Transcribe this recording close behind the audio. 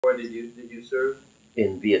Where did you serve?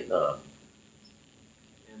 In Vietnam.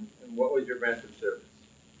 And what was your branch of service?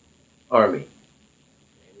 Army.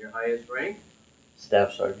 And your highest rank?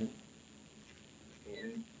 Staff sergeant.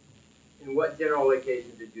 And in what general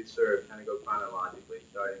locations did you serve? Kind of go chronologically,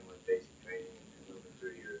 starting with basic training and moving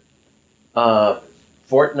through your Uh, service.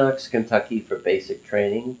 Fort Knox, Kentucky for basic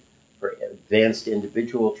training. For advanced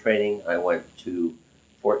individual training, I went to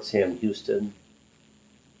Fort Sam Houston,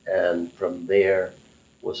 and from there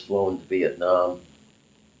was flown to Vietnam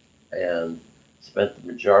and spent the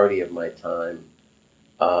majority of my time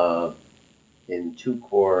uh, in 2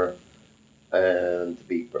 Corps. And to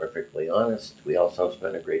be perfectly honest, we also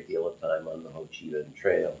spent a great deal of time on the Ho Chi Minh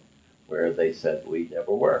Trail, where they said we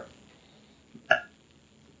never were.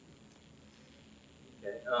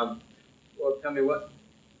 Okay. Well, tell me where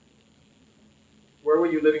were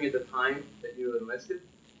you living at the time that you enlisted?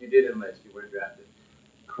 You did enlist. You were drafted.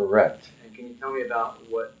 Correct. And can you tell me about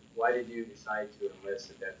why did you decide to enlist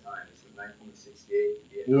at that time? This was 1968.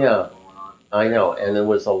 Vietnam Yeah, was going on. I know. And there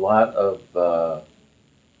was a lot of,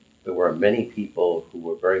 there were many people who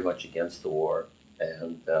were very much against the war.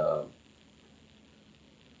 And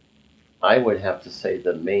I would have to say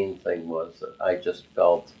the main thing was that I just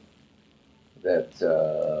felt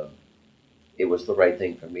that it was the right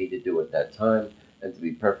thing for me to do at that time. And to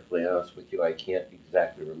be perfectly honest with you, I can't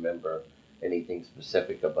exactly remember anything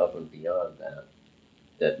specific above and beyond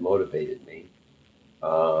that motivated me.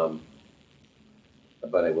 Um,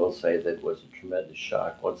 but I will say that it was a tremendous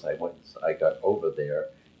shock once I got over there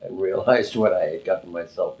and realized what I had gotten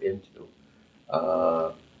myself into.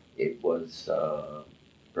 It was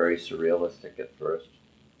very surrealistic at first,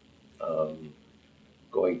 um,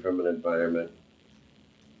 going from an environment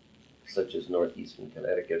such as northeastern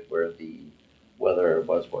Connecticut, where the weather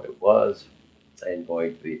was what it was, and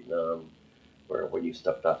going to Vietnam, where when you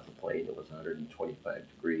stepped off the plane, it was 125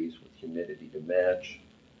 degrees with humidity to match.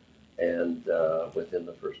 And within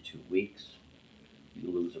the first 2 weeks, you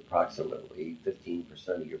lose approximately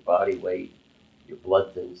 15% of your body weight. Your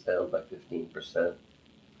blood thins down by 15%.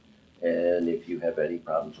 And if you have any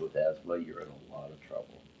problems with asthma, you're in a lot of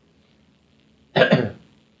trouble.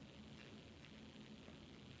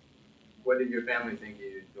 What did your family think of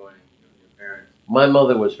you joining? Your parents? My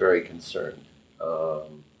mother was very concerned.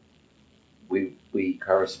 Um, we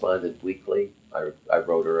corresponded weekly. I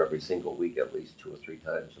wrote her every single week, at least 2 or 3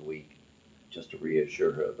 times a week, just to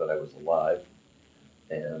reassure her that I was alive.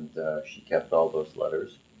 And she kept all those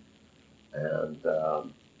letters. And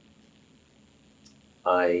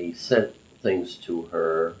I sent things to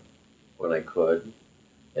her when I could.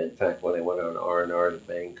 In fact, when I went on R&R to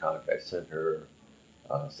Bangkok, I sent her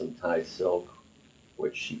some Thai silk,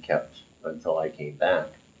 which she kept until I came back.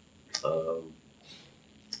 Um,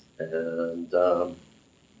 and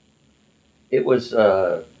it was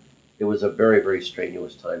a very, very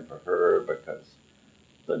strenuous time for her because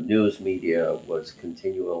the news media was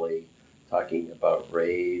continually talking about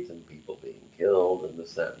raids and people being killed and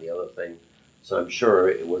this, that, and the other thing. So I'm sure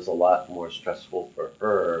it was a lot more stressful for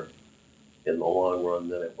her in the long run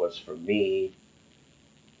than it was for me.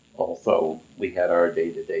 Although we had our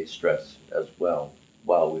day-to-day stress as well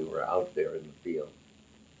while we were out there in the field.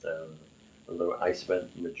 I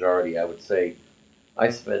spent the majority, I would say, I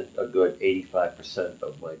spent a good 85%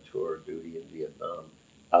 of my tour duty in Vietnam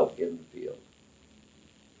out in the field.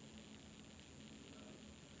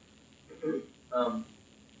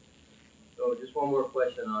 So just one more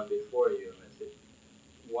question on before you enlisted.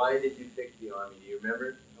 Why did you pick the Army? Do you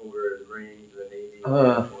remember? Over the Marines, the Navy, the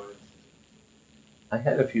Air Force? I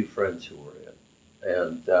had a few friends who were in,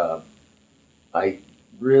 and I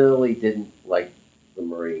really didn't like the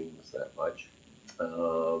Marines that much.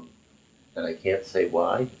 And I can't say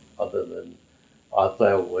why, other than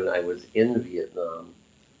although when I was in Vietnam,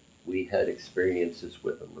 we had experiences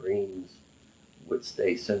with the Marines would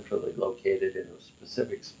stay centrally located in a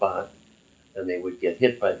specific spot, and they would get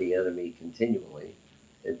hit by the enemy continually,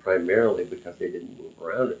 and primarily because they didn't move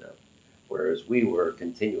around enough. Whereas we were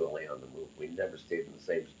continually on the move. We never stayed in the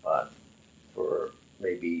same spot for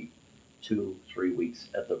maybe 2, 3 weeks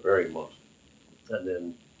at the very most. And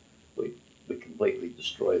then we completely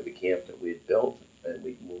destroyed the camp that we had built, and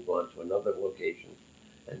we'd move on to another location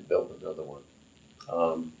and build another one.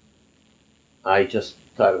 I just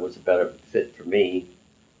thought it was a better fit for me,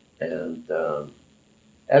 and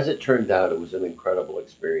as it turned out, it was an incredible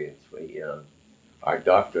experience. Our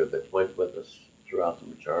doctor that went with us throughout the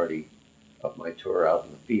majority of my tour out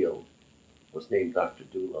in the field was named Dr.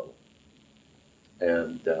 Doolittle,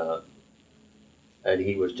 and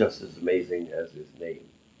he was just as amazing as his name.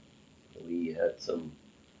 We had some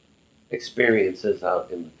experiences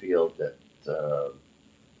out in the field that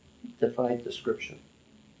defied description,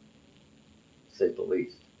 to say the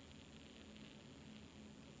least.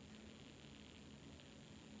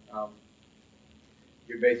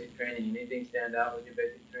 Your basic training, anything stand out with your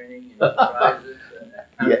basic training? Any surprises?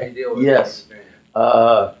 How did you deal with Yes. basic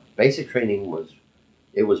training? Basic training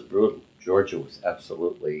was brutal. Georgia was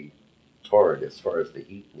absolutely torrid as far as the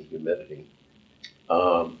heat and the humidity.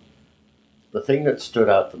 Um, the thing that stood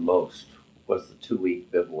out the most was the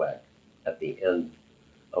 2-week bivouac at the end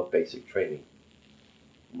of basic training.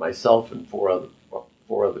 Myself and four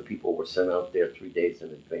other people were sent out there 3 days in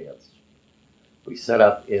advance. We set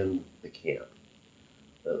up in the camp.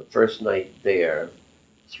 The first night there,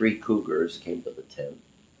 3 cougars came to the tent,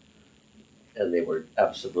 and they were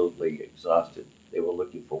absolutely exhausted. They were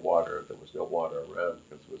looking for water. There was no water around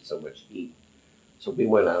because there was so much heat. So we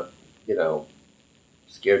went out,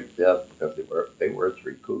 scared to death because they were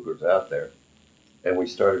 3 cougars out there, and we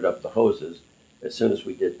started up the hoses. As soon as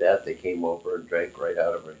we did that, they came over and drank right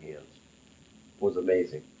out of our hands. It was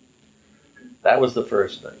amazing. That was the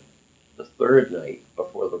first night. The third night,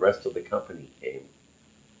 before the rest of the company came,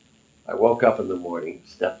 I woke up in the morning,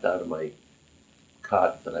 stepped out of my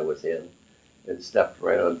cot that I was in, and stepped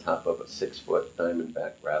right on top of a 6-foot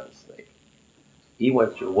diamondback rattlesnake. He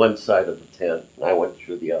went through one side of the tent, and I went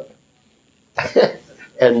through the other.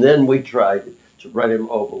 And then we tried to run him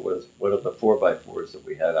over with one of the 4x4s that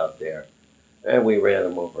we had out there. And we ran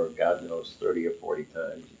him over, God knows, 30 or 40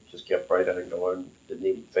 times. He just kept right on going, didn't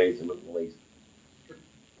even faze him in the least.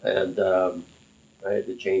 And I had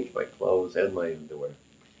to change my clothes and my underwear.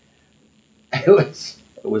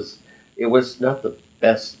 It was not the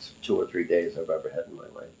best 2 or 3 days I've ever had in my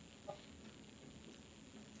life,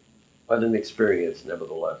 but an experience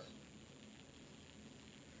nevertheless.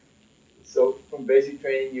 So from basic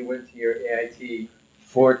training, you went to your AIT.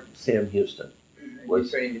 Fort Sam Houston And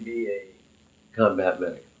was you trained to be a combat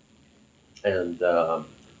medic, and the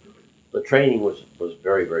training was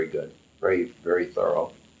very, very good, very, very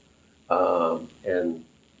thorough, and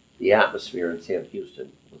the atmosphere in Sam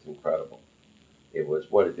Houston was incredible. It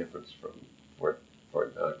was what a difference from Fort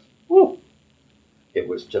Knox. Woo! It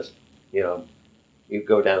was just, you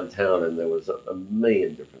go downtown and there was a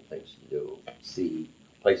million different things to do, see,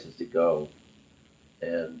 places to go,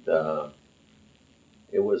 and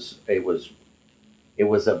it was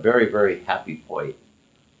a very, very happy point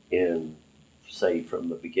in, say, from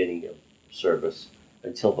the beginning of service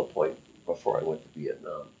until the point before I went to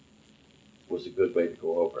Vietnam. It was a good way to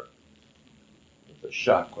go over. It was a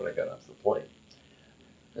shock when I got off the plane.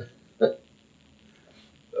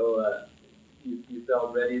 So you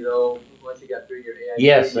felt ready though once you got through your AIT?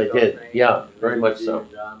 Yes, you I felt did. trained Yeah, and very ready much to do so.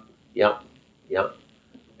 your job? Yeah,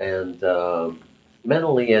 and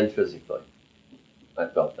mentally and physically, I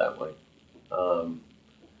felt that way.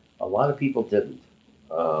 A lot of people didn't,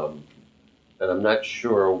 and I'm not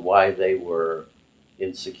sure why they were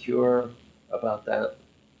insecure about that.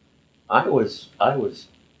 I was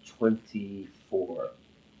 24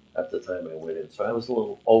 at the time I went in, so I was a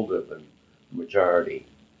little older than the majority.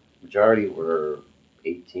 Majority were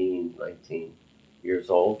 18, 19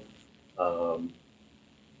 years old. And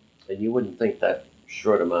you wouldn't think that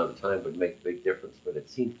short amount of time would make a big difference, but it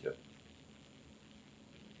seemed to.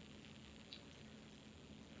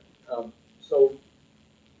 So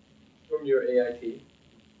from your AIT,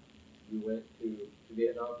 you went to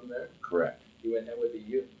Vietnam from there? Correct. You went with the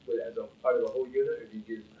youth, as a part of the whole unit, or did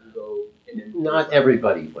you go in? Not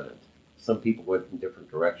everybody went. Some people went in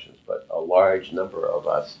different directions, but a large number of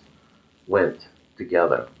us went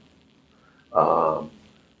together.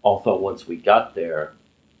 Although once we got there,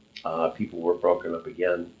 people were broken up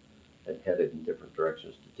again and headed in different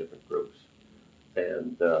directions to different groups.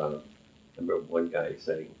 And I remember one guy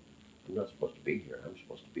saying, "I'm not supposed to be here. I'm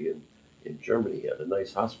supposed to be in Germany at a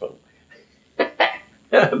nice hospital."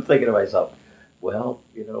 I'm thinking to myself, well,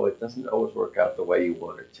 it doesn't always work out the way you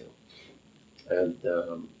want it to. And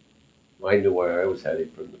I knew where I was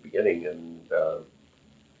headed from the beginning, and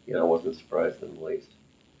wasn't surprised in the least.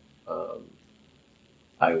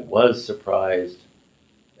 I was surprised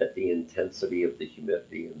at the intensity of the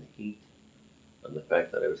humidity and the heat, and the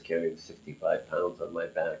fact that I was carrying 65 pounds on my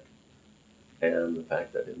back, and the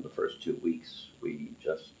fact that in the first 2 weeks we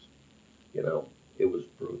just, it was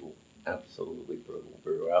brutal, absolutely brutal.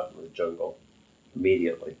 We were out in the jungle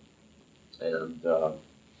immediately, and the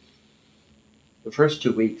first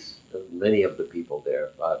 2 weeks, many of the people there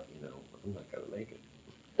thought, I'm not going to make it.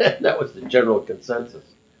 That was the general consensus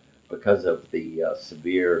because of the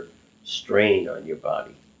severe strain on your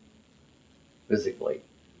body, physically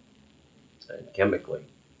and chemically,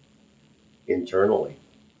 internally.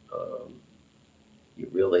 You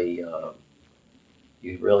really,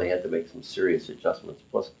 you really had to make some serious adjustments.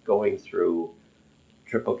 Plus, going through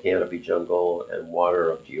triple canopy jungle and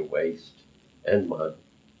water up to your waist and mud,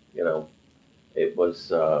 you know, it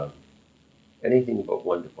was anything but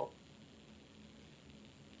wonderful.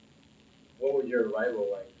 What was your arrival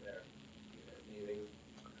like there? Anything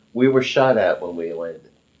We were shot at when we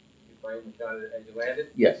landed. you find shot as you landed?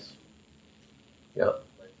 Yes. Yeah.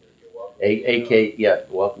 Like you're welcome to AK, yeah,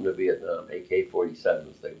 welcome to Vietnam.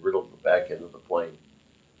 AK-47s. They riddled the back end of the plane.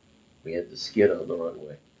 We had to skid on the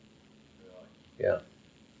runway. Really? Yeah.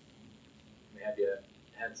 Have you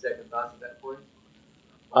had second thoughts at that point?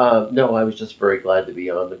 No, I was just very glad to be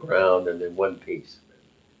on the ground and in one piece.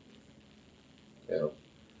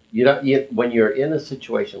 You know, when you're in a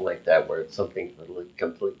situation like that where it's something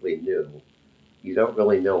completely new, you don't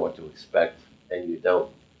really know what to expect, and you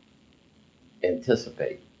don't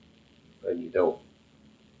anticipate, and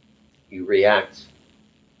you react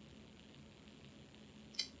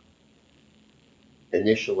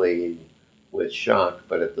initially with shock,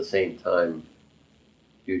 but at the same time,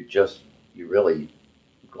 you're really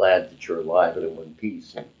glad that you're alive and in one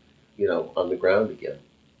piece, and on the ground again.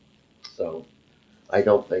 So I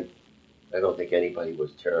don't think anybody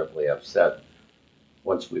was terribly upset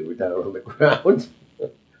once we were down on the ground,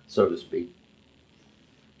 so to speak.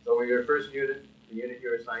 So your first unit, the unit you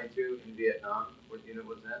were assigned to in Vietnam, what unit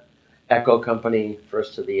was that? Echo Company,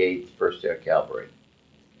 1st to the 8th, 1st Air Cavalry.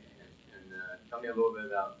 And tell me a little bit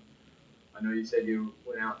about, I know you said you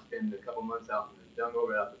went out and spent a couple months out in the jungle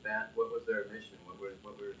right off the bat. What was their mission? What were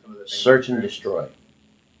some of the things? Search and destroy,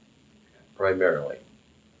 primarily.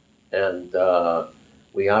 And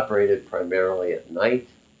we operated primarily at night,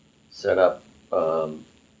 set up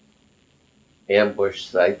ambush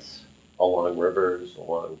sites along rivers,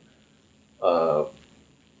 along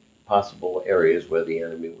possible areas where the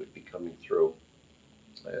enemy would be coming through.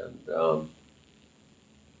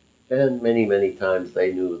 And many times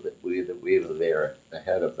they knew that we were there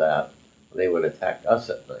ahead of that. They would attack us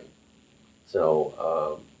at night.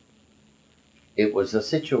 So it was a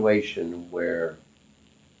situation where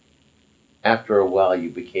after a while you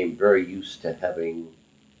became very used to having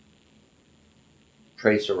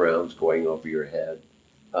tracer rounds going over your head,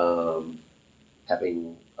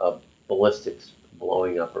 having ballistics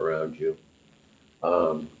blowing up around you.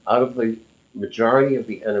 Out of the majority of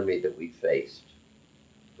the enemy that we faced,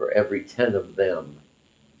 for every 10 of them,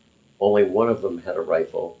 only one of them had a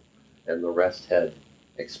rifle and the rest had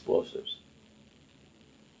explosives.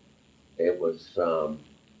 It was,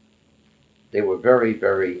 they were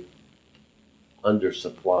very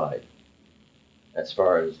undersupplied as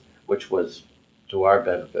far as, which was to our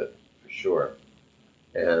benefit for sure.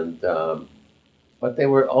 And but they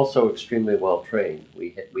were also extremely well trained.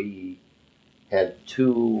 We had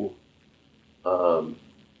 2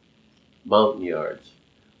 mountain yards,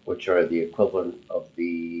 which are the equivalent of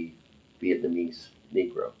the Vietnamese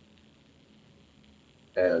Negro,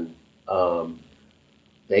 and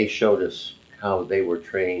they showed us how they were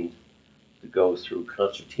trained to go through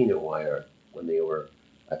concertina wire when they were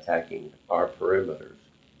attacking our perimeters.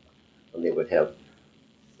 And they would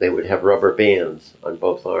have rubber bands on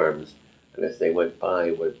both arms, and as they went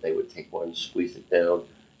by, they would take one, squeeze it down,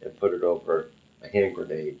 and put it over a hand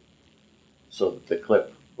grenade so that the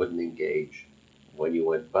clip wouldn't engage when you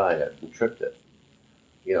went by it and tripped it.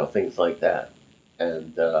 Things like that.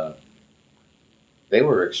 And they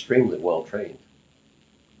were extremely well trained,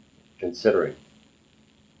 considering.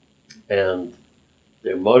 And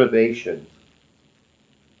their motivation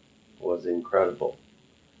was incredible.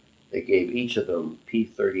 They gave each of them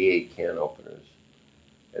P-38 can openers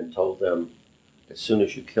and told them, as soon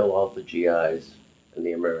as you kill all the GIs and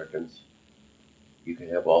the Americans, you can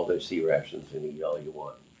have all their C rations and eat all you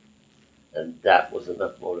want. And that was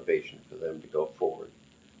enough motivation for them to go forward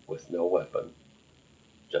with no weapon,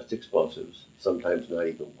 just explosives, sometimes not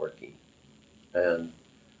even working, and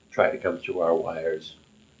try to come through our wires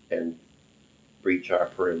and breach our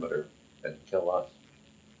perimeter and kill us.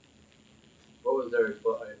 What was their,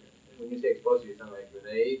 when you say explosive, you sound like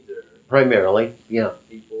grenades or? Primarily, yeah.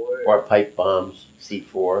 C4? Or pipe bombs,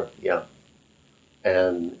 C4, yeah.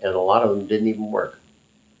 And a lot of them didn't even work.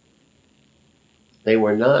 They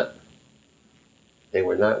were not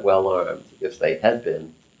well armed. If they had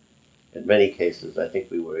been, in many cases, I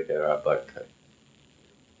think we would have got our butt cut.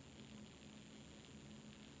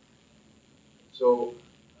 So,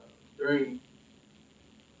 during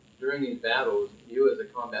these battles, you as a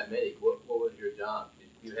combat medic, what was your job?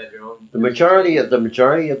 Did you have your own? The majority of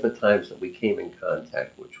the times that we came in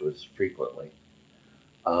contact, which was frequently,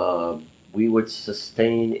 we would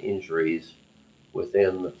sustain injuries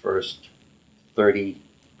within the first 30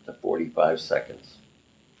 to 45 seconds.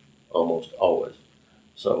 almost always.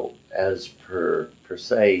 So as per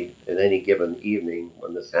se, in any given evening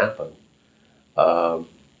when this happened, um,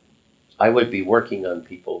 I would be working on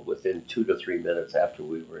people within 2 to 3 minutes after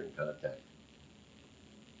we were in contact.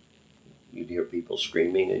 You'd hear people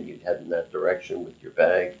screaming, and you'd head in that direction with your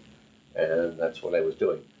bag, and that's what I was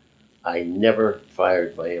doing. I never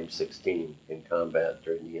fired my M16 in combat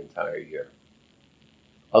during the entire year.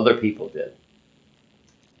 Other people did,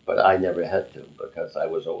 but I never had to because I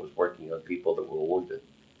was always working on people that were wounded.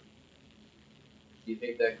 Do you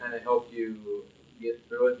think that kind of helped you get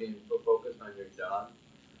through it, being so focused on your job?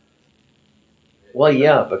 Well,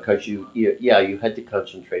 yeah, because you had to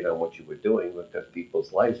concentrate on what you were doing because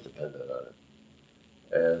people's lives depended on it,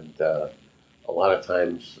 and a lot of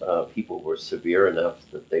times people were severe enough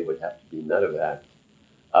that they would have to be medevaced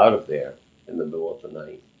out of there in the middle of the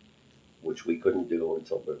night, which we couldn't do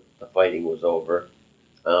until the fighting was over.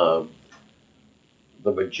 Um,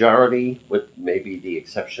 the majority, with maybe the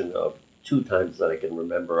exception of 2 times that I can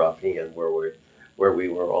remember offhand, where we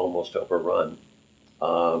were almost overrun.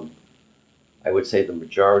 Um, I would say the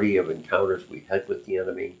majority of encounters we had with the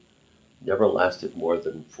enemy never lasted more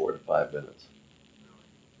than 4 to 5 minutes.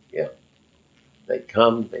 Yeah, they'd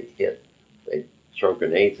come, they'd hit, they'd throw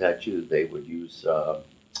grenades at you. They would use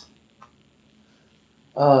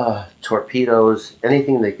torpedoes,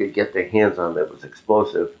 anything they could get their hands on that was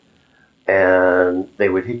explosive, and they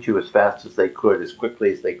would hit you as fast as they could, as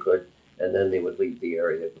quickly as they could, and then they would leave the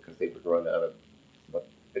area because they would run out of what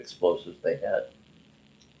explosives they had.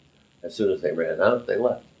 As soon as they ran out, they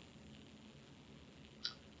left.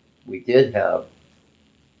 We did have,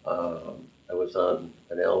 I was on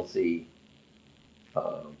an LZ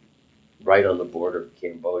right on the border of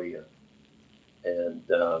Cambodia, and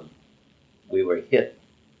we were hit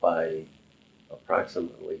by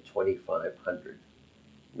approximately 2,500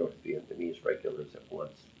 North Vietnamese regulars at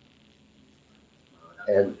once.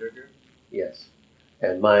 And yes,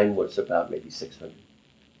 and mine was about maybe 600.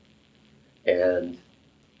 And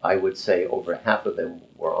I would say over half of them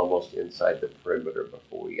were almost inside the perimeter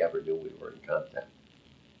before we ever knew we were in contact.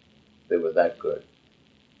 They were that good,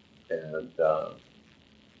 and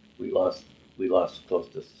we lost close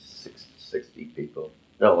to 60 people.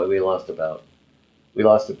 No, we lost about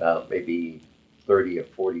maybe 30 or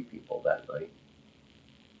 40 people that night.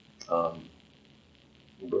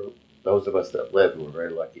 Those of us that lived were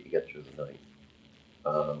very lucky to get through the night.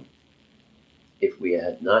 If we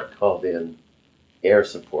had not called in air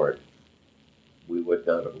support, we would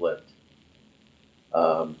not have lived.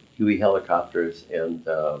 Huey helicopters, and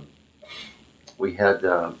we had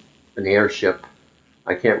an airship.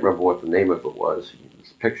 I can't remember what the name of it was.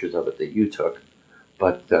 There's pictures of it that you took,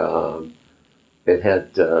 but it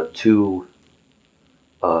had two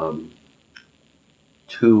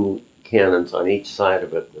cannons on each side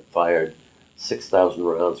of it that fired 6,000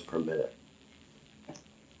 rounds per minute,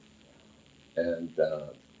 and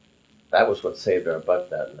that was what saved our butt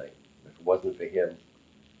that night. If it wasn't for him,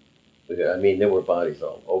 I mean, there were bodies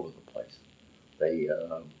all over the place. They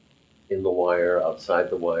in the wire, outside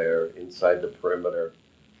the wire, inside the perimeter,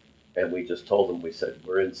 and we just told them. We said,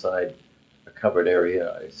 we're inside a covered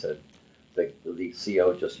area. I said, the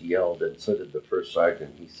CO just yelled, and so did the first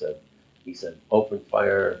sergeant. He said, open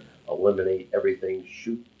fire, eliminate everything,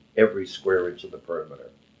 shoot every square inch of the perimeter.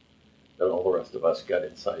 And all the rest of us got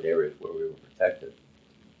inside areas where we were protected.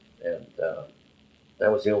 And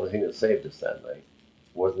that was the only thing that saved us that night. If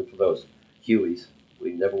it wasn't for those Hueys,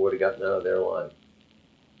 we never would have gotten out of there alive.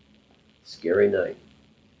 Scary night.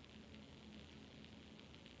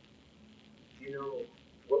 Do you know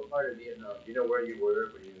what part of Vietnam? Do you know where you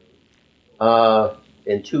were?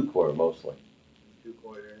 In Two Corps mostly. Two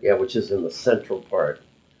Corps. Yeah, which is in the central part.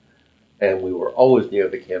 And we were always near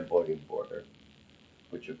the Cambodian border,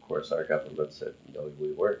 which of course our government said no,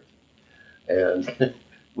 we weren't. And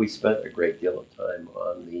we spent a great deal of time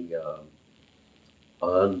on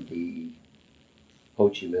the Ho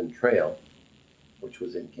Chi Minh Trail, which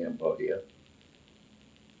was in Cambodia,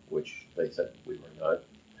 which they said we were not.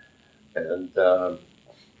 And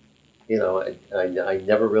I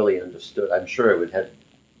never really understood. I'm sure it would have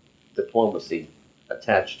diplomacy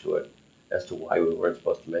attached to it as to why we weren't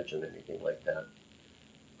supposed to mention anything like that.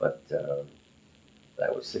 But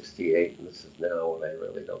that was 68, and this is now, and I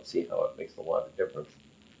really don't see how it makes a lot of difference.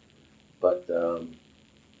 But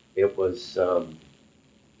it was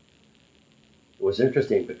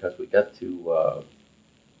interesting because we got to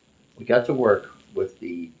work with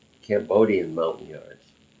the Cambodian mountaineers,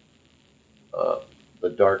 the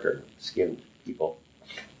darker skinned people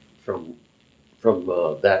from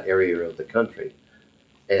that area of the country,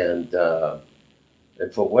 and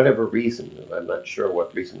And for whatever reason, and I'm not sure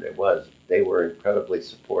what reason it was, they were incredibly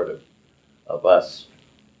supportive of us,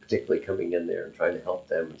 particularly coming in there and trying to help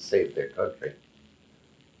them and save their country.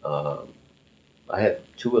 Um, I had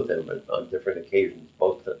two of them on different occasions.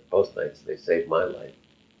 Both nights they saved my life,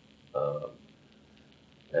 um,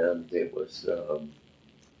 and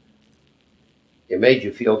it made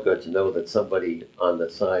you feel good to know that somebody on the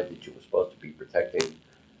side that you were supposed to be protecting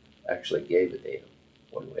actually gave a damn,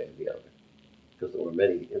 one way or the other. Because there were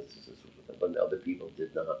many instances when other people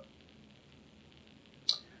did not.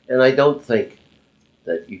 And I don't think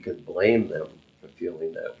that you can blame them for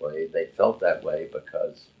feeling that way. They felt that way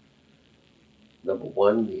because, number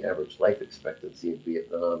one, the average life expectancy in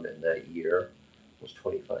Vietnam in that year was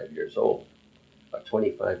 25 years old. A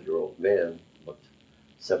 25-year-old man looked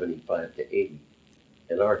 75 to 80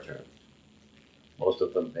 in our terms. Most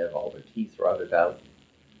of them had all their teeth rotted out.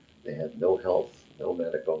 They had no health, no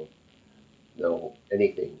medical, no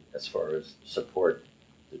anything as far as support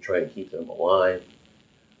to try and keep them alive.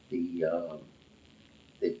 The, um,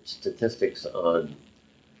 the statistics on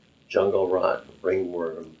jungle rot,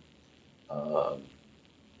 ringworm, um,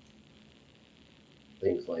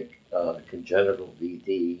 things like congenital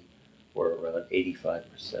VD were around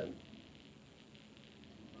 85%.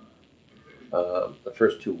 The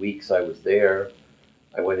first 2 weeks I was there,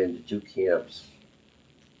 I went into 2 camps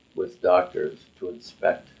with doctors to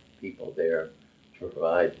inspect people there to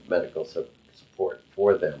provide medical support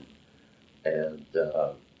for them. And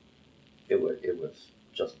it was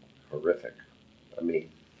just horrific. I mean,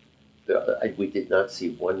 we did not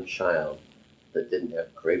see one child that didn't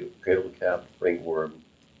have cradle cap, ringworm,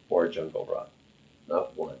 or jungle rot.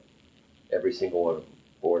 Not one. Every single one of them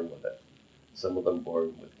born with it. Some of them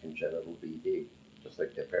born with congenital VD, just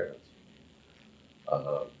like their parents.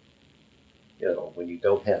 Um, when you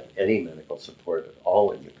don't have any medical support at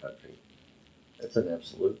all in your country, it's an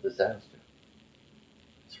absolute disaster.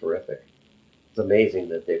 It's horrific. It's amazing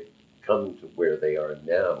that they've come to where they are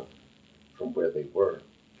now from where they were.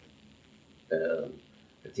 And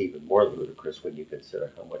it's even more ludicrous when you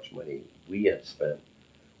consider how much money we have spent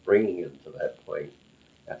bringing them to that point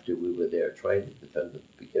after we were there trying to defend it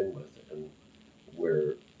to begin with. And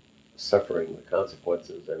we're suffering the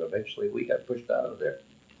consequences, and eventually we got pushed out of there.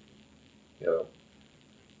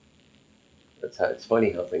 It's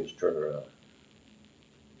funny how things turn around.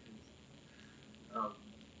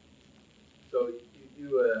 So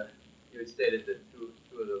you had stated that two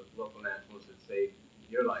of the local nationals had saved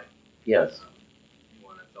your life. Yes. You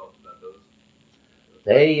want to tell us about those?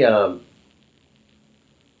 They,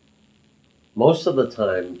 most of the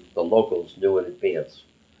time, the locals knew in advance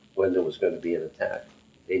when there was going to be an attack.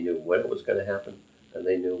 They knew when it was going to happen, and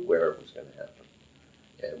they knew where it was going to happen.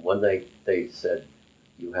 And one night they said,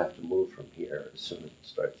 you have to move from here as soon as it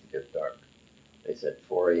starts to get dark. They said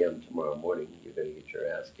 4 a.m. tomorrow morning, you're going to get your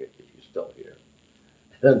ass kicked if you're still here.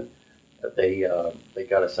 And they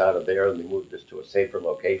got us out of there and they moved us to a safer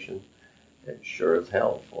location. And sure as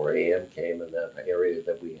hell, 4 a.m. came and that area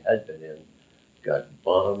that we had been in got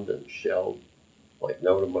bombed and shelled like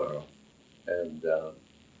no tomorrow. And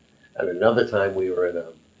another time we were in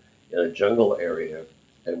a jungle area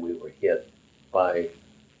and we were hit by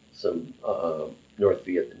some North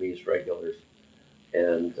Vietnamese regulars.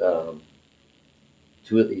 And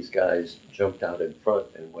two of these guys jumped out in front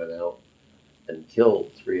and went out and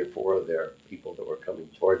killed 3 or 4 of their people that were coming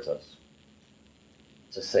towards us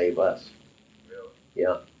to save us. Really?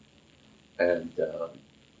 Yeah. And,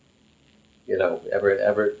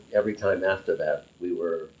 every time after that, we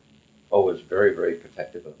were always very, very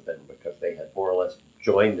protective of them because they had more or less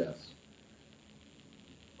joined us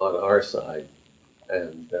on our side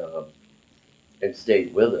and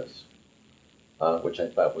stayed with us, which I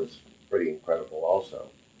thought was pretty incredible also.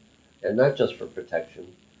 And not just for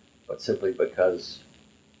protection, but simply because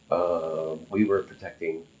we were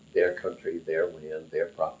protecting their country, their land, their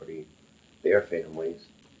property, their families,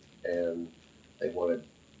 and they wanted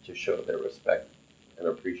to show their respect and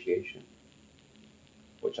appreciation,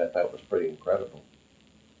 which I thought was pretty incredible.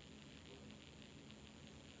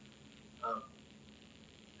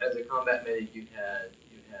 As a combat medic, you had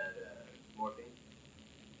morphine.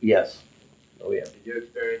 Yes. Oh yeah. Did you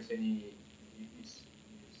experience any? You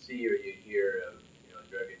see or you hear of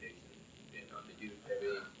drug addiction in Vietnam? Did you have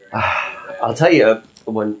any experience? I'll tell you,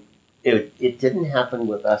 when it didn't happen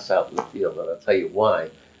with us out in the field, and I'll tell you why.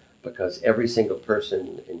 Because every single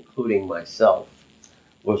person, including myself,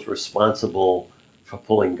 was responsible for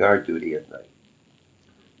pulling guard duty at night.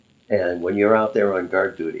 And when you're out there on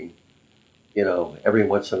guard duty, every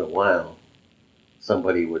once in a while,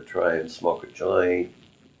 somebody would try and smoke a joint,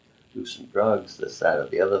 do some drugs, this, that, or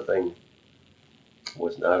the other thing.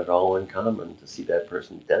 was not at all uncommon to see that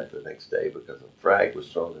person dead the next day because a frag was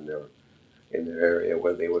thrown in their area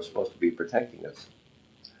where they were supposed to be protecting us.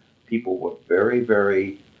 People were very,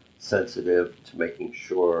 very sensitive to making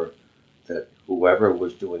sure that whoever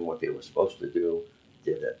was doing what they were supposed to do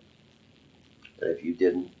did it. And if you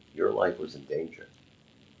didn't, your life was in danger.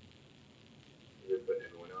 You're putting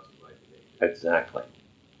everyone else's life in danger. Exactly.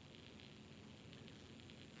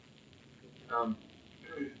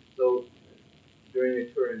 So during the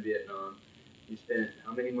tour in Vietnam, you spent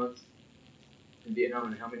how many months in Vietnam,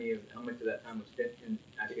 and how much of that time was spent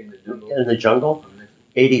actually in the jungle? In the jungle,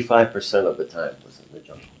 85% of the time was in the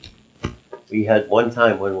jungle. We had one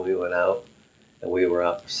time when we went out, and we were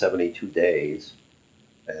out for 72 days,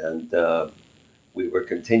 and we were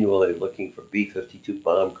continually looking for B-52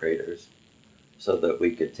 bomb craters so that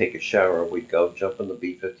we could take a shower. We'd go jump in the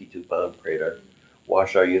B-52 bomb crater,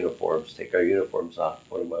 wash our uniforms, take our uniforms off,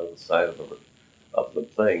 put them on the side of the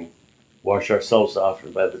thing, wash ourselves off,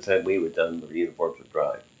 and by the time we were done, the uniforms were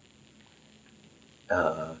dry.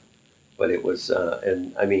 But it was,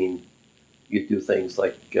 and I mean, you do things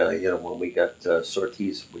like, when we got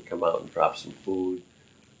sorties, we'd come out and drop some food,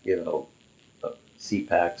 sea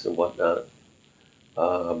packs and whatnot.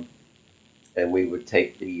 And we would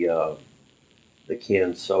take the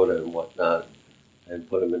canned soda and whatnot and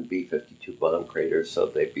put them in B-52 bomb craters so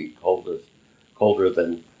they'd be colder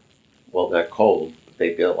than, well, not cold, but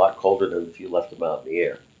they'd be a lot colder than if you left them out in the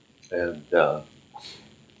air. And,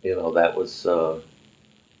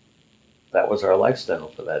 that was our lifestyle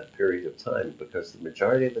for that period of time, because the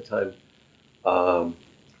majority of the time,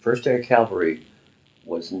 1st Air Cavalry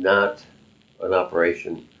was not an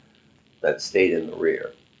operation that stayed in the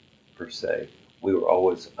rear, per se. We were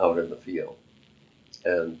always out in the field.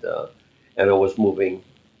 And always moving,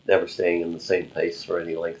 never staying in the same place for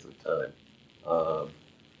any length of time.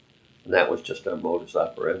 And that was just our modus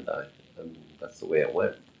operandi, and that's the way it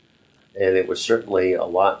went. And it was certainly a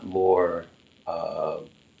lot more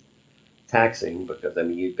taxing, because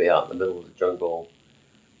you'd be out in the middle of the jungle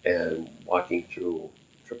and walking through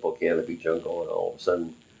triple canopy jungle, and all of a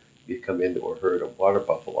sudden you'd come into a herd of water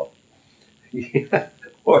buffalo.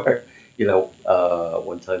 Or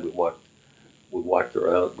one time we walked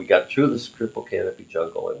around. We got through this triple canopy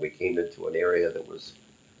jungle, and we came into an area that was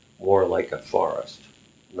more like a forest,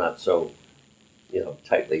 not so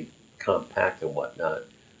tightly compact and whatnot.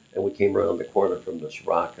 And we came around the corner from this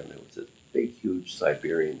rock, and there was this big, huge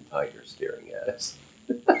Siberian tiger staring at us.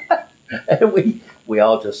 And we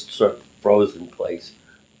all just sort of froze in place.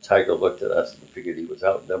 The tiger looked at us and figured he was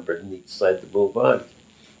outnumbered, and he decided to move on.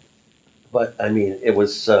 But it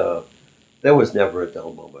was there was never a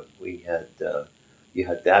dull moment. We had you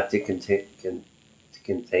had that to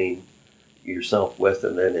contain yourself with,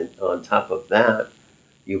 and then on top of that,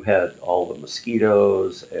 you had all the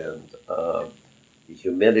mosquitoes and the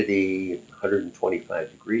humidity,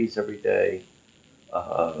 125 degrees every day,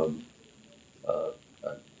 a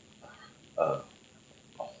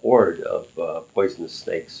horde of poisonous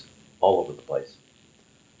snakes all over the place,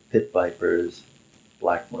 pit vipers,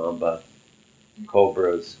 black mamba,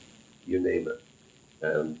 cobras, you name it.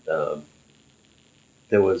 And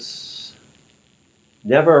there was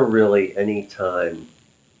never really any time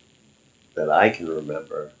that I can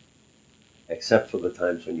remember, except for the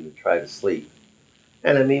times when you would try to sleep.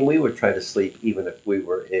 And we would try to sleep even if we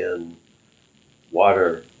were in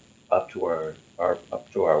water up to our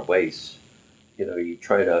waists. You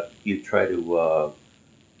try to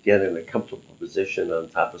get in a comfortable position on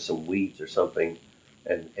top of some weeds or something,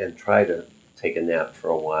 and try to take a nap for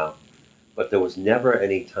a while. But there was never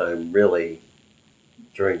any time really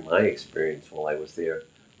during my experience while I was there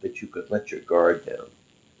that you could let your guard down.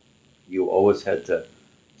 You always had to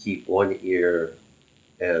keep one ear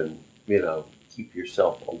and keep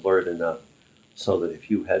yourself alert enough so that if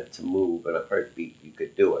you had to move in a heartbeat, you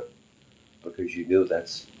could do it, because you knew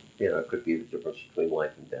that's it could be the difference between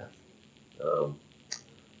life and death.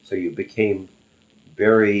 So you became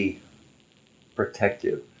very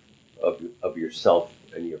protective of yourself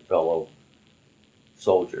and your fellow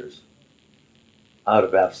soldiers out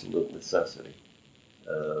of absolute necessity.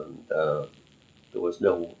 And there was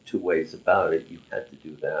no two ways about it. You had to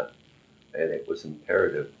do that, and it was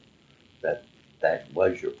imperative that that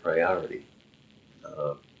was your priority,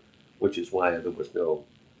 which is why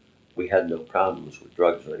we had no problems with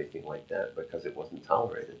drugs or anything like that, because it wasn't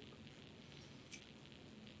tolerated.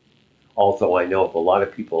 Although I know of a lot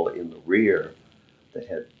of people in the rear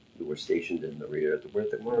who were stationed in the rear, there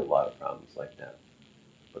were a lot of problems like that,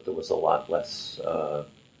 but there was a lot less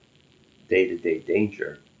day-to-day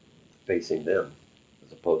danger facing them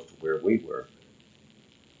as opposed to where we were.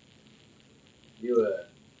 You,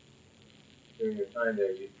 during your time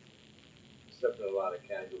there, you suffered a lot of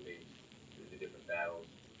casualties through the different battles.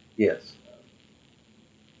 Yes.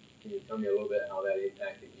 Can you tell me a little bit how that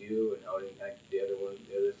impacted you and how it impacted the other ones,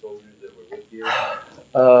 the other soldiers that were with you?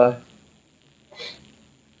 Uh,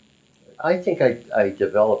 I think I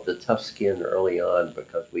developed a tough skin early on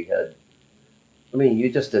because we had, I mean,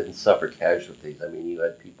 you just didn't suffer casualties. I mean, you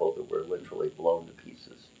had people that were literally blown to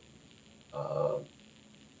pieces. Um,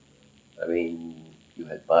 I mean, you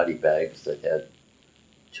had body bags that had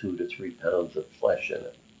 2 to 3 pounds of flesh in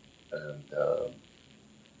it. And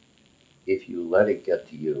if you let it get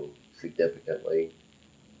to you significantly,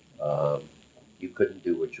 um, you couldn't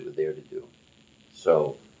do what you were there to do.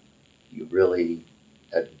 So you really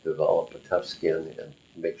had to develop a tough skin and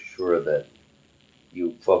make sure that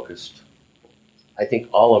you focused. I think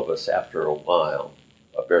all of us, after a while,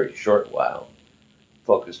 a very short while,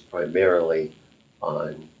 focused primarily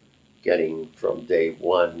on getting from day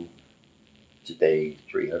one to day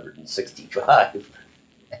 365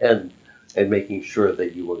 and making sure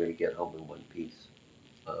that you were going to get home in one piece.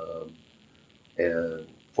 And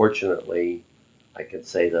fortunately, I can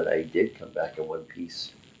say that I did come back in one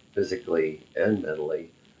piece physically and mentally,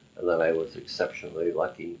 and that I was exceptionally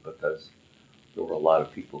lucky because there were a lot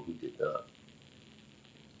of people who did not.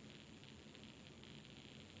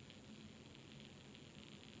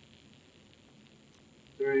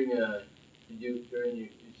 You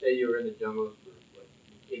say you were in the jungle for like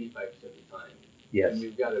 85% of the time? Yes. And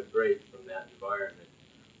you got a break from that environment.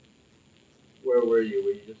 Where were you?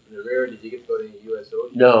 Were you just in the rear? Did you get to go to the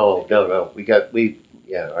USO? No.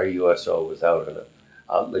 Our USO was out in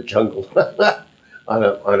the jungle on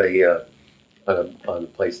a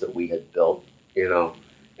place that we had built,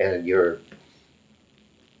 and you're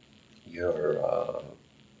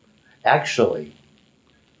actually,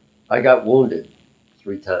 I got wounded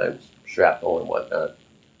 3 times, shrapnel and whatnot,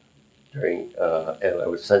 and I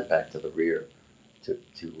was sent back to the rear to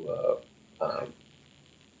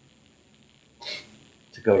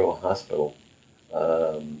go to a hospital.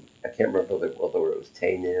 I can't remember whether it was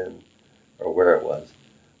Tainan or where it was,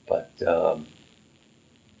 but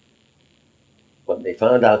when they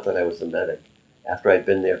found out that I was a medic, after I'd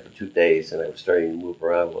been there for 2 days and I was starting to move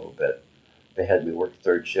around a little bit, they had me work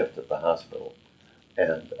third shift at the hospital,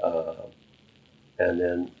 and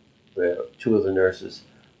then two of the nurses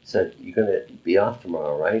said, "You're going to be off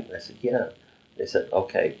tomorrow, right?" And I said, "Yeah." They said,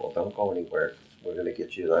 "Okay, well, don't go anywhere. We're going to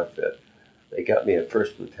get you an outfit." They got me a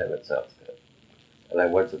first lieutenant's outfit, and I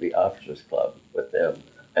went to the officers' club with them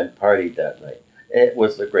and partied that night. It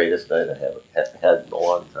was the greatest night I have had in a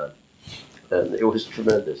long time, and it was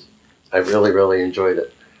tremendous. I really, really enjoyed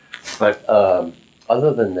it. But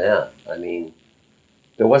other than that, I mean,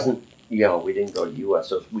 there wasn't, we didn't go to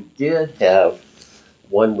USOs. We did have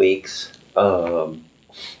 1 week's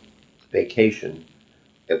vacation,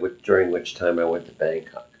 during which time I went to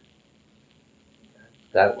Bangkok.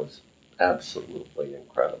 That was absolutely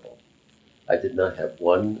incredible. I did not have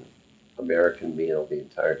one American meal the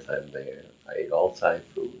entire time there. I ate all Thai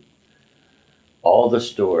food. All the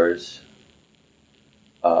stores,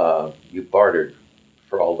 you bartered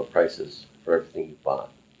for all the prices for everything you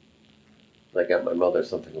bought. I got my mother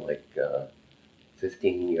something like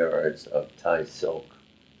 15 yards of Thai silk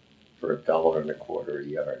for $1.25 a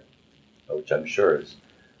yard, which I'm sure is,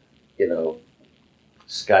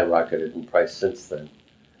 skyrocketed in price since then.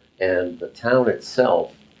 And the town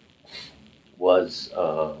itself was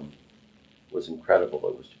incredible.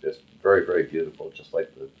 It was just very, very beautiful, just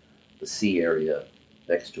like the sea area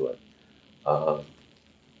next to it.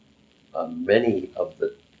 Many of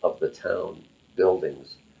the town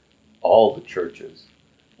buildings, all the churches,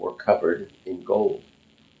 were covered in gold.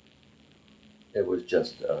 It was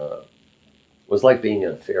just was like being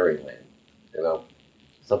in a fairyland,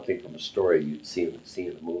 something from a story you'd see in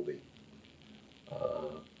a movie.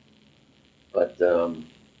 But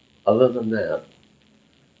other than that,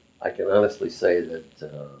 I can honestly say that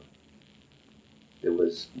there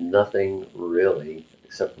was nothing really,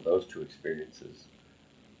 except for those 2 experiences,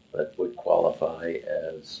 that would qualify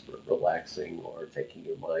as relaxing or taking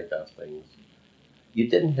your mind off things. You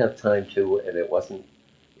didn't have time to, and it wasn't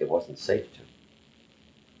safe to.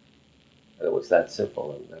 And it was that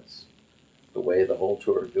simple, and that's the way the whole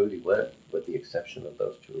tour of duty went, with the exception of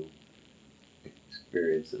those 2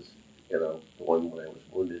 experiences. The one when I was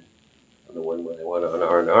wounded, and the one when I went on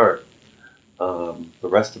R&R. The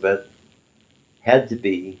rest of it had to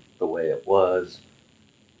be the way it was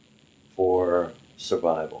for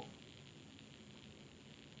survival,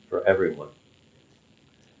 for everyone.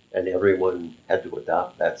 And everyone had to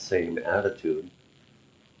adopt that same attitude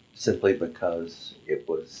simply because it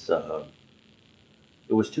was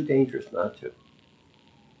It was too dangerous not to.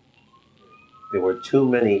 There were too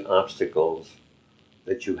many obstacles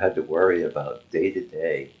that you had to worry about day to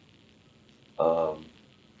day. Um,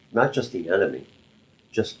 Not just the enemy,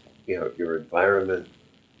 just your environment,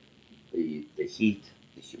 the heat,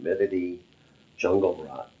 the humidity, jungle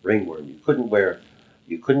rot, ringworm. You couldn't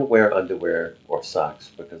wear underwear or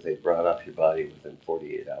socks because they brought up your body within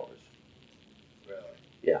 48 hours. Really?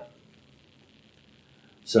 Yeah.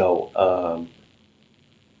 So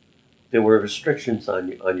there were restrictions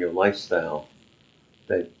on your lifestyle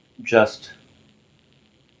that just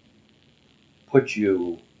put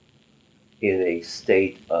you in a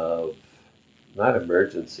state of not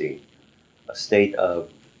emergency, a state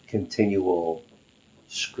of continual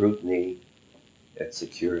scrutiny and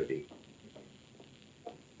security,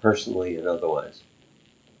 personally and otherwise.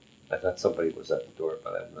 I thought somebody was at the door,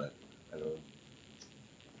 but I'm not. I don't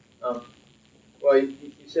Well,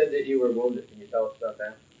 you said that you were wounded. Can you tell us about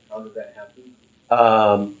that? How did that happen?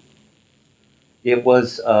 know. It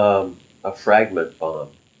was a fragment bomb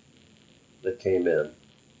that came in,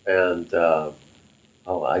 and I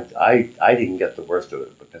didn't get the worst of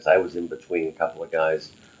it because I was in between a couple of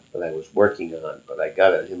guys that I was working on, but I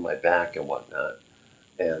got it in my back and whatnot,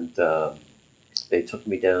 and they took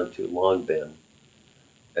me down to Long Bin,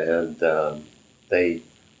 and they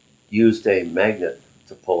used a magnet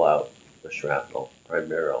to pull out the shrapnel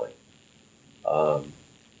primarily. Um,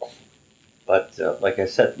 but like I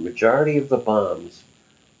said, the majority of the bombs,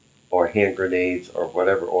 or hand grenades, or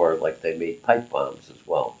whatever, or like they made pipe bombs as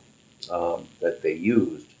well, that they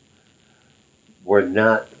used, were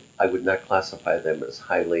not. I would not classify them as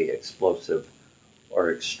highly explosive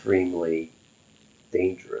or extremely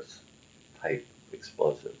dangerous type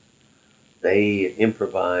explosives. They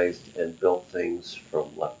improvised and built things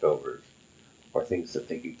from leftovers or things that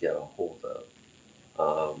they could get a hold of.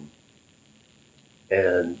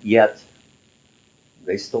 And yet,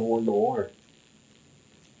 they still won the war.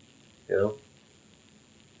 You know,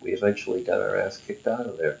 we eventually got our ass kicked out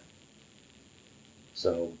of there.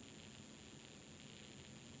 So,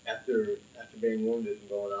 After being wounded and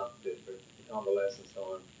going off for convalescence and so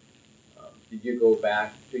on, did you go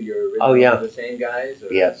back to your original, oh yeah, the same guys?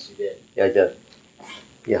 Or yes, you did? yeah, I did.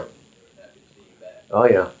 Yeah. They were happy to see you back. Oh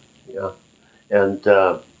yeah, yeah,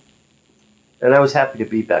 and I was happy to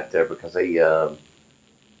be back there because I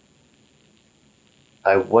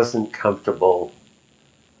wasn't comfortable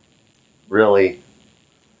really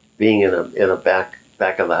being in a back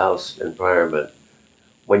of the house environment.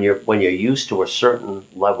 When you're used to a certain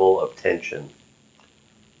level of tension,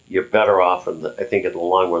 you're better off I think in the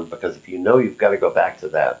long run, because if you know you've got to go back to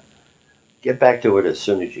that, get back to it as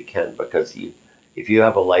soon as you can, because if you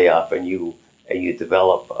have a layoff and you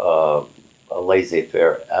develop a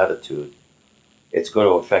laissez-faire attitude, it's going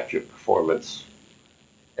to affect your performance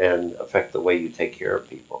and affect the way you take care of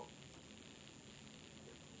people.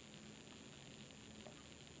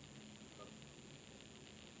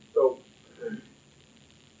 So,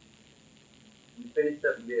 you finished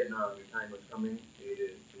up in Vietnam. Your time was coming for you to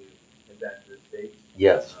head back to the States.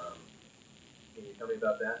 Yes. Can you tell me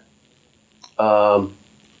about that?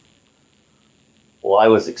 Well, I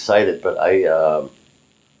was excited, but I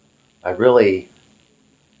really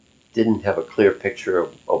didn't have a clear picture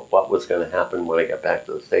of what was going to happen when I got back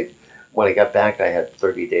to the States. When I got back, I had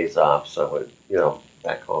 30 days off, so I went,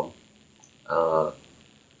 back home.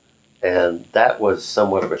 And that was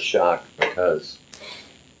somewhat of a shock because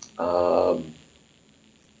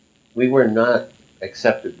we were not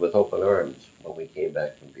accepted with open arms when we came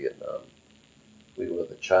back from Vietnam. We were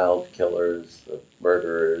the child killers, the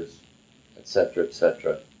murderers, etc.,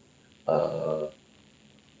 etc.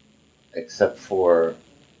 Except for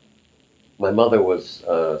my mother was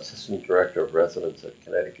assistant director of residence at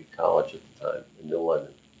Connecticut College at the time in New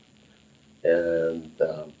London, and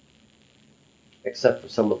except for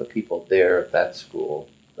some of the people there at that school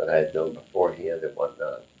that I had known beforehand and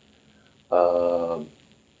whatnot,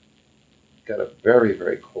 got a very,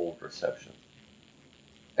 very cold reception,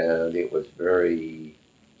 and it was very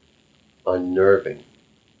unnerving.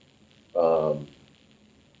 Um,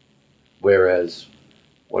 Whereas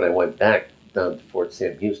when I went back down to Fort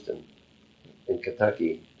Sam Houston in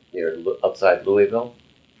Kentucky, outside Louisville,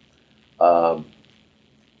 um,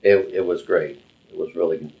 it was great. It was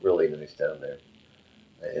really, really nice down there.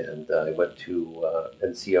 And I went to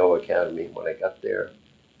NCO Academy when I got there.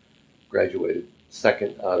 Graduated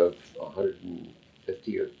second out of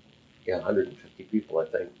 150 people, I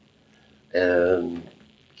think, and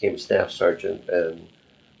became a staff sergeant and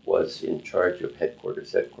was in charge of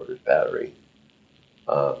headquarters battery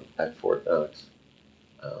at Fort Knox.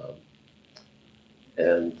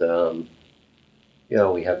 And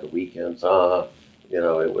we had the weekends off.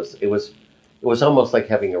 It was almost like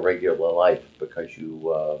having a regular life because we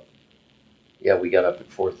got up at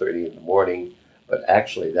 4:30 in the morning. But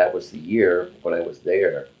actually, that was the year when I was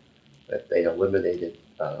there that they eliminated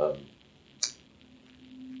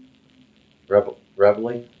Reveille.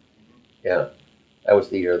 Yeah, that was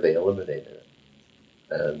the year they eliminated it,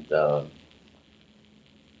 and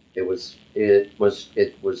it was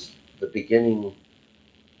the beginning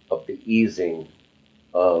of the easing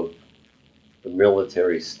of the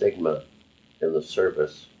military stigma in the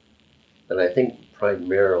service, and I think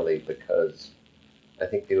primarily because I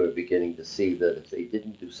think they were beginning to see that if they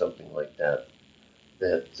didn't do something like that,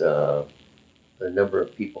 that the number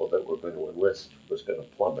of people that were going to enlist was going to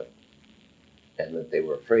plummet, and that they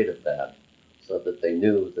were afraid of that, so that they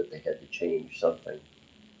knew that they had to change something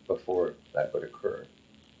before that would occur.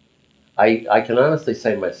 I can honestly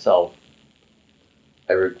say myself,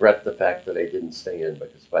 I regret the fact that I didn't stay in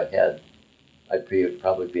because if I had,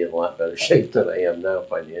 probably be in a lot better shape than I am now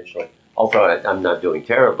financially. Although I'm not doing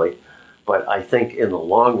terribly, but I think in the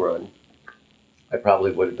long run, I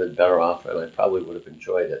probably would have been better off and I probably would have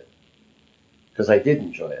enjoyed it. Because I did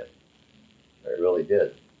enjoy it. I really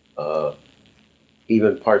did. Uh,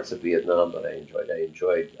 Even parts of Vietnam that I enjoyed.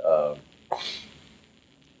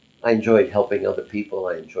 I enjoyed helping other people.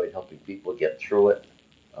 I enjoyed helping people get through it.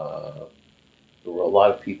 Uh, there were a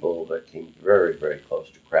lot of people that came very, very close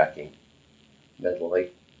to cracking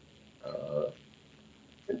mentally uh,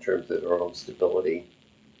 in terms of their own stability.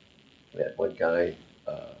 We had one guy,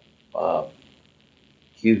 Bob,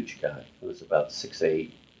 huge guy, who was about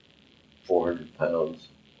 6'8", 400 pounds,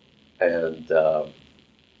 and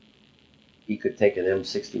he could take an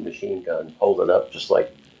M60 machine gun, hold it up just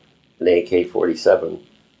like an AK-47.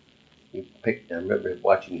 I remember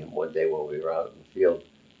watching him one day when we were out in the field.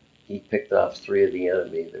 He picked off three of the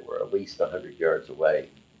enemy that were at least 100 yards away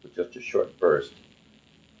with just a short burst.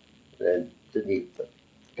 And the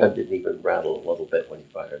gun didn't even rattle a little bit when he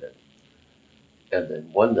fired it. And then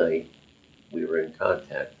one night, we were in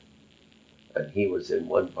contact, and he was in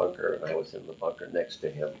one bunker, and I was in the bunker next to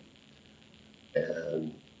him.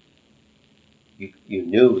 And you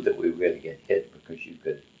knew that we were going to get hit because you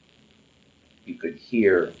could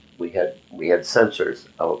hear. We had sensors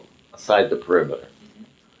outside the perimeter,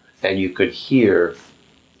 and you could hear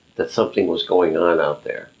that something was going on out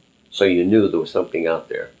there. So you knew there was something out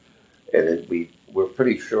there, and we were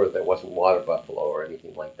pretty sure there wasn't water buffalo or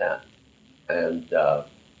anything like that. And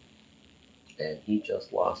he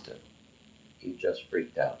just lost it. He just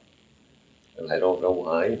freaked out, and I don't know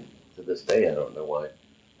why. To this day, I don't know why,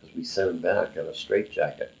 because we sent him back in a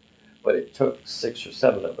straitjacket. But it took 6 or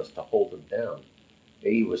 7 of us to hold him down.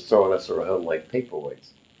 He was throwing us around like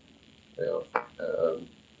paperweights, you know.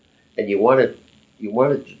 And you wanted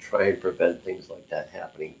to try and prevent things like that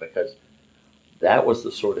happening because that was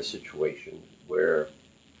the sort of situation where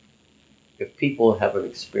if people have an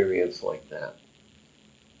experience like that,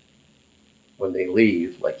 when they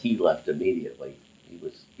leave, like he left immediately,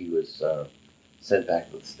 he was sent back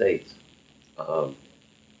to the States. Um,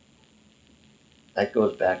 that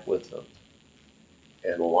goes back with them,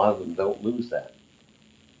 and a lot of them don't lose that.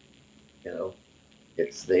 You know,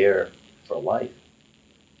 it's there for life,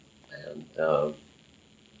 and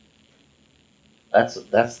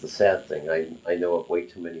that's the sad thing. I know of way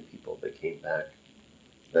too many people that came back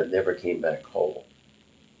that never came back whole,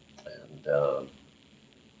 and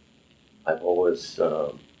I've always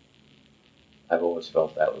I've always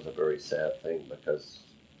felt that was a very sad thing because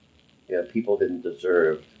people didn't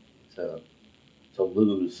deserve to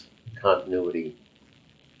lose continuity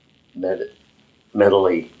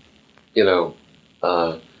mentally. You know,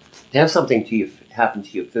 to have something to you happen to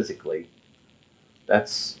you physically,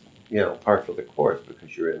 that's par for the course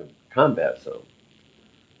because you're in a combat zone,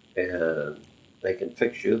 and they can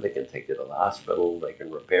fix you, they can take you to the hospital, they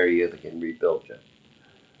can repair you, they can rebuild you.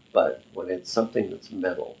 But when it's something that's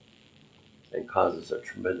mental and causes a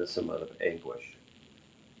tremendous amount of anguish,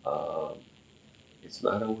 um, it's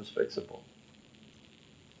not always fixable.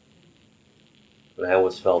 And I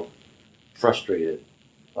always felt frustrated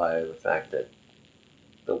by the fact that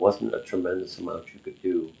there wasn't a tremendous amount you could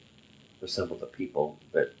do for some of the people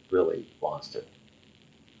that really lost it.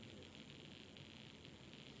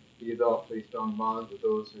 You developed pretty strong bonds with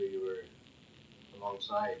those who you were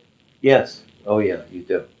alongside. Yes. Oh, yeah, you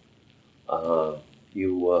do.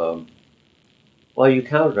 You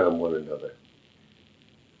counted on one another.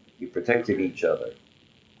 You protected each other.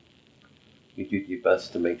 You did your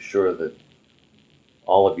best to make sure that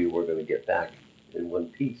all of you were going to get back in one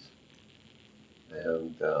piece.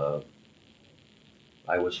 And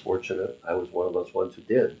I was fortunate. I was one of those ones who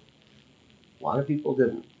did. A lot of people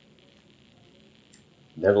didn't,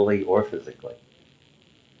 mentally or physically.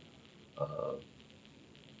 Uh,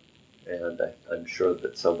 and I'm sure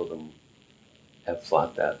that some of them have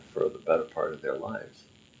fought that for the better part of their lives.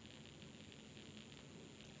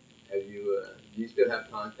 Have you? Do you still have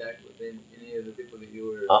contact with any of the people that you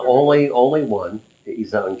were? Only one.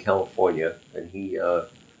 He's out in California, and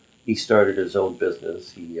he started his own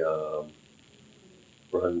business. He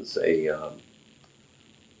runs a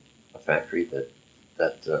factory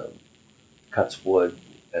that cuts wood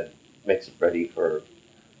and makes it ready for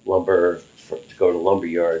lumber to go to lumber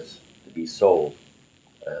yards to be sold.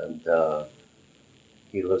 And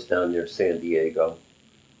he lives down near San Diego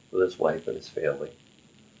with his wife and his family,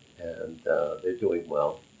 and they're doing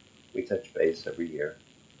well. We touch base every year,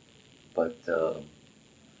 but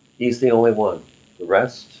he's the only one. The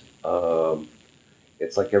rest,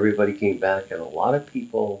 it's like everybody came back, and a lot of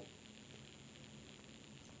people,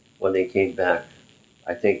 when they came back,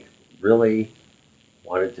 I think really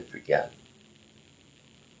wanted to forget.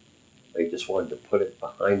 They just wanted to put it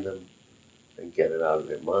behind them and get it out of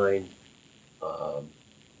their mind. Um,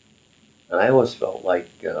 and I always felt like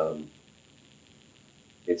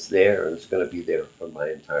it's there and it's going to be there for my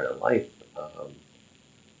entire life.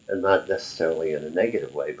 And not necessarily in a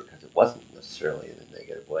negative way, because it wasn't necessarily in a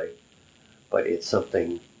negative way, but it's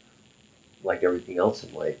something like everything else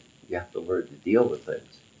in life. You have to learn to deal with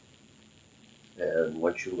things. And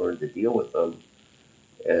once you learn to deal with them,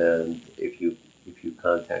 and if you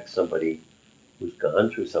contact somebody who's gone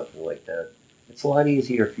through something like that, it's a lot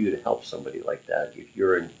easier for you to help somebody like that if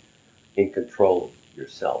you're in control of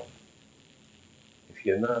yourself. If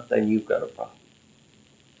you're not, then you've got a problem.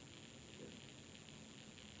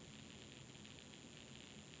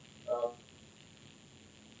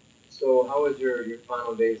 So how was your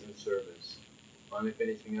final days in service? Finally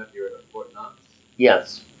finishing up your Fort Knox?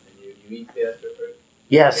 Yes. And you ETS or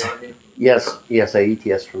Yes. Army? Yes, I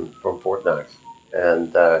ETS from Fort Knox.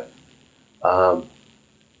 And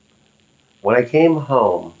when I came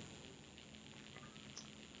home,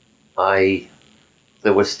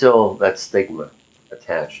 there was still that stigma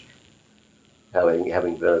attached,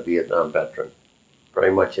 having been a Vietnam veteran,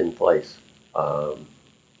 very much in place.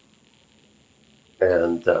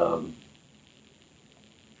 And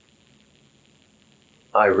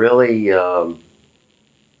I really, I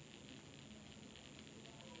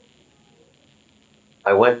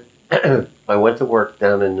went, I went to work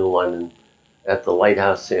down in New London at the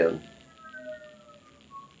Lighthouse Inn,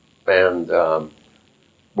 and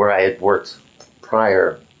where I had worked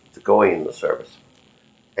prior to going in the service,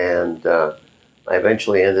 and I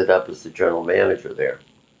eventually ended up as the general manager there.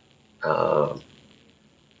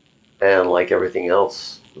 And like everything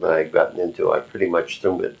else that I'd gotten into, I pretty much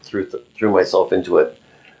threw myself into it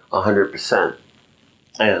 100%.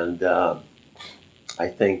 And I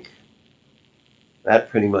think that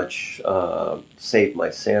pretty much saved my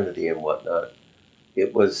sanity and whatnot.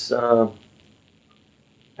 It was, I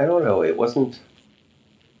don't know, it wasn't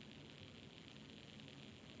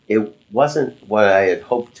what I had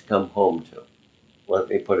hoped to come home to. Let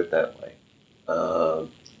me put it that way.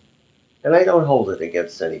 And I don't hold it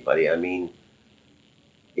against anybody. I mean,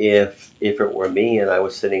 if it were me and I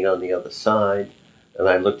was sitting on the other side and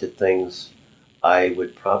I looked at things, I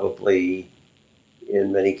would probably,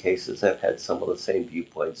 in many cases, have had some of the same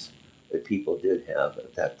viewpoints that people did have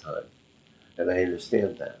at that time. And I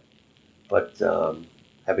understand that. But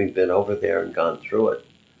having been over there and gone through it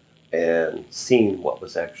and seen what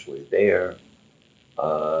was actually there,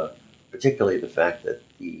 particularly the fact that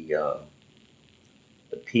the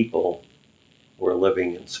people were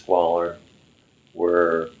living in squalor,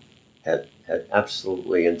 had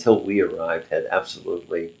absolutely, until we arrived, had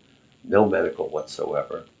absolutely no medical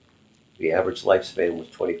whatsoever. The average lifespan was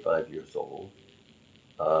 25 years old.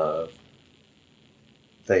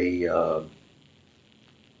 They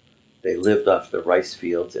lived off the rice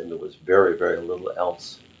fields, and there was very, very little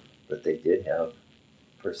else that they did have,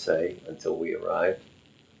 per se, until we arrived.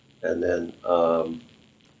 And then,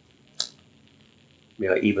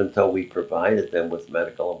 even though we provided them with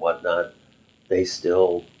medical and whatnot, they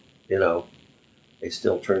still, they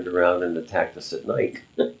still turned around and attacked us at night.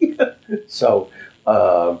 So,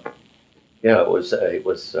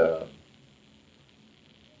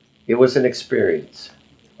 it was an experience.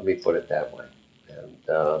 Let me put it that way. And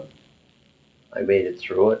I made it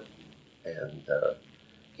through it, and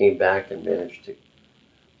came back and managed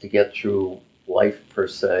to get through life, per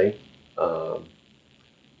se.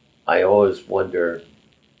 I always wonder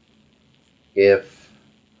if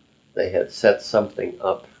they had set something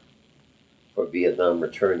up for Vietnam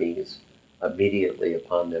returnees immediately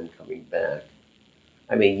upon them coming back.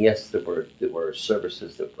 I mean, yes, there were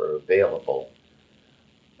services that were available,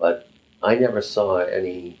 but I never saw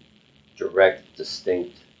any direct,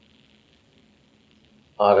 distinct,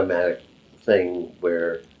 automatic thing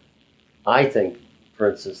where I think,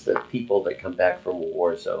 for instance, that people that come back from a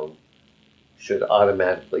war zone should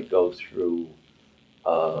automatically go through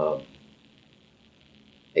um,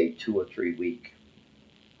 a 2 or 3 week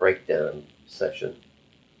breakdown session,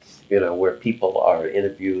 where people are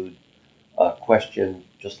interviewed, questioned,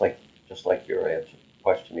 just like you're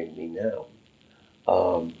questioning me now,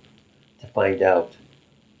 um, to find out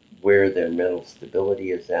where their mental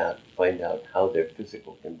stability is at, find out how their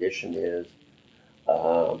physical condition is.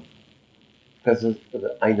 Because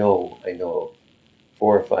I know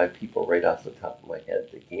 4 or 5 people right off the top of my head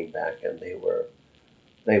that came back and they were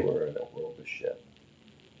in a world of shit.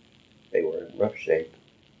 They were in rough shape,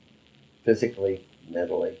 physically,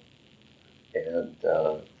 mentally, and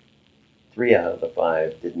 3 out of the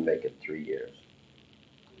 5 didn't make it 3 years.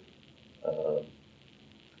 Um,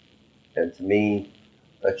 and to me,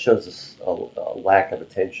 that shows us a lack of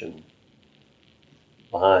attention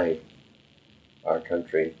by our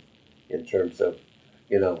country in terms of,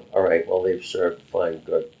 all right, well, they've served, fine,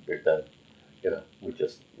 good, they're done. We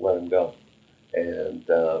just let them go. And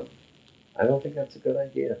I don't think that's a good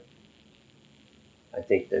idea. I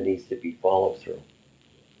think there needs to be follow through.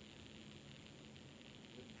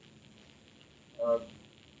 Um,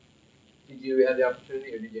 did you have the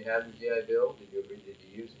opportunity, or did you have the GI Bill? Did you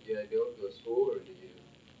use the GI Bill to go to school, or did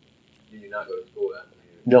you not go to school after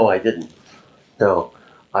you? No, I didn't. No,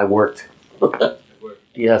 I worked.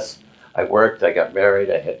 Yes, I worked. I got married.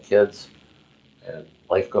 I had kids, and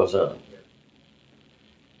life goes on.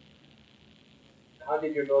 How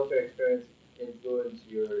did your military experience influence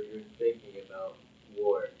your thinking about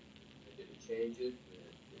war? Did it change it?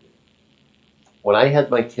 When I had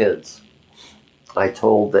my kids, I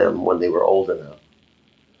told them when they were old enough,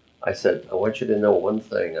 I said, I want you to know one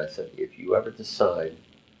thing. I said, if you ever decide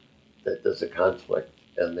that there's a conflict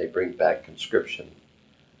and they bring back conscription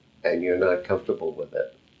and you're not comfortable with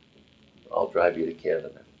it, I'll drive you to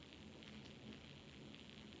Canada.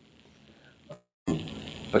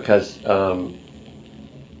 Because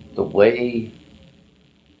the way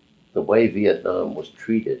Vietnam was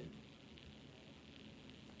treated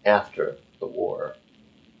after the war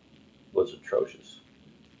was atrocious,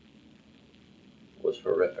 was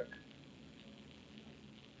horrific,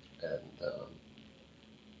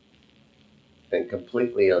 and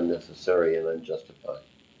completely unnecessary and unjustified.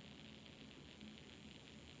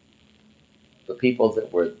 The people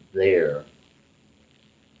that were there,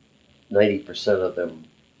 90% of them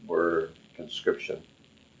were conscription,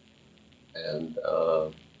 and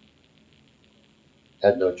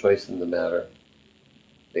had no choice in the matter.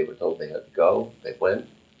 They were told they had to go. They went,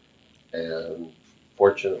 and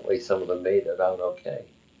fortunately, some of them made it out okay.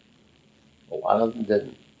 A lot of them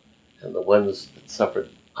didn't, and the ones that suffered,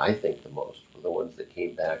 I think, the most were the ones that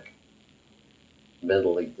came back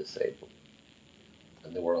mentally disabled,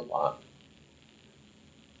 and there were a lot.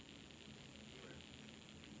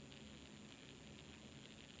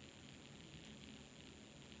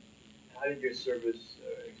 How did your service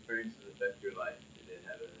experiences affect your life? Did it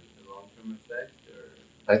have a long-term effect, or?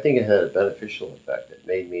 I think it had a beneficial effect. It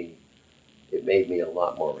made me a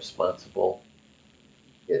lot more responsible.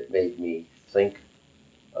 It made me think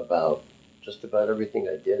about just about everything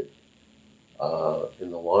I did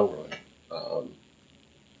in the long run.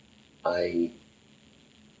 I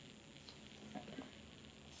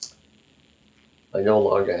no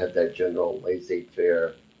longer had that general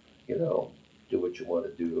laissez-faire, do what you want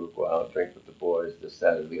to do, go out, drink with the boys, this,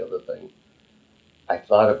 that, or the other thing. I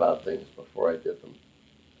thought about things before I did them,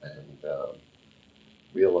 and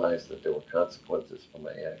realized that there were consequences for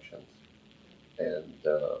my actions. And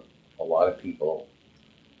a lot of people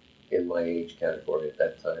in my age category at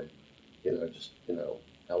that time, just,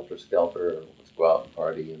 helter skelter, let's go out and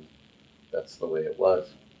party, and that's the way it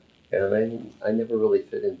was. And I never really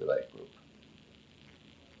fit into that group.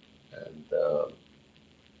 And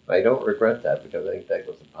I don't regret that because I think that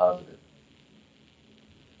was a positive.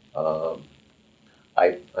 Um,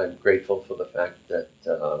 I'm grateful for the fact that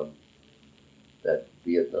that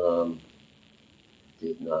Vietnam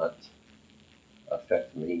did not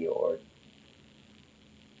affect me or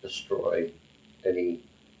destroy any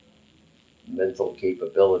mental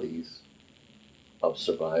capabilities of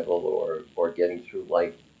survival or getting through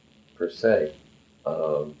life per se.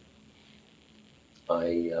 Um,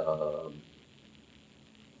 I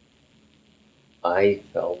I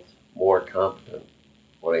felt more confident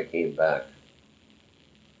when I came back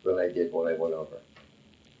than I did when I went over.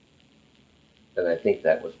 And I think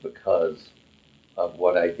that was because of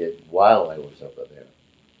what I did while I was over there,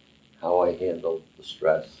 how I handled the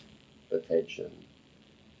stress, the tension,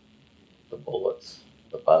 the bullets,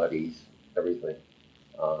 the bodies, everything,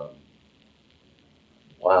 um,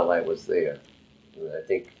 while I was there. And I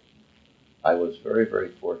think I was very, very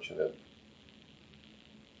fortunate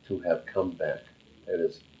to have come back in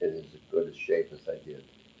as good a shape as I did.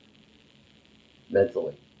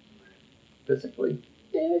 Mentally, physically,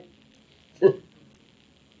 eh.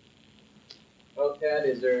 Well, Tad,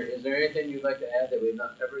 is there anything you'd like to add that we've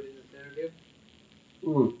not covered in this interview?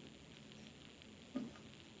 Hmm.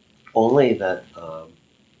 Only that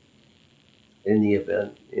in the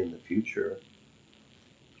event in the future,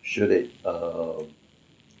 should it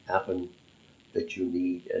happen that you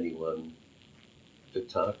need anyone to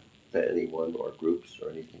talk to anyone or groups or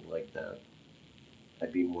anything like that,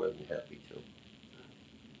 I'd be more than happy to.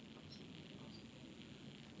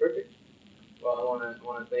 Perfect. Well, I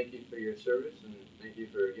want to thank you for your service and thank you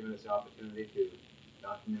for giving us the opportunity to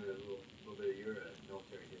document a little bit of your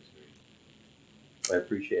military history. I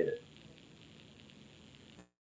appreciate it.